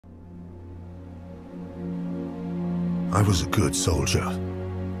I was a good soldier.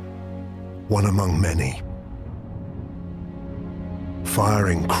 One among many.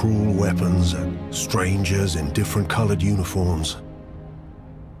 Firing cruel weapons at strangers in different colored uniforms.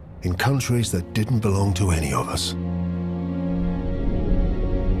 In countries that didn't belong to any of us.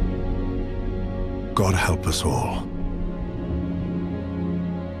 God help us all.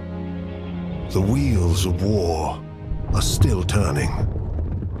 The wheels of war are still turning.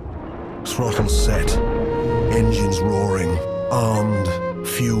 Throttles set, engines roaring, armed,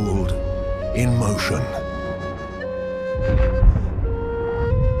 fueled, in motion.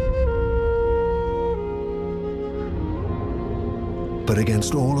 But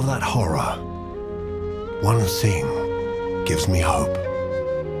against all of that horror, one thing gives me hope.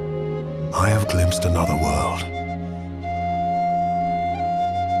 I have glimpsed another world.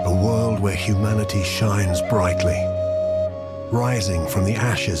 A world where humanity shines brightly, rising from the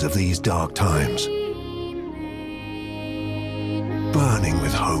ashes of these dark times. Burning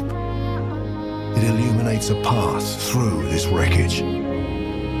with hope, it illuminates a path through this wreckage.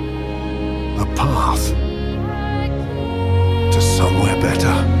 A path to somewhere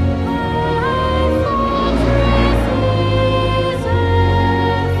better.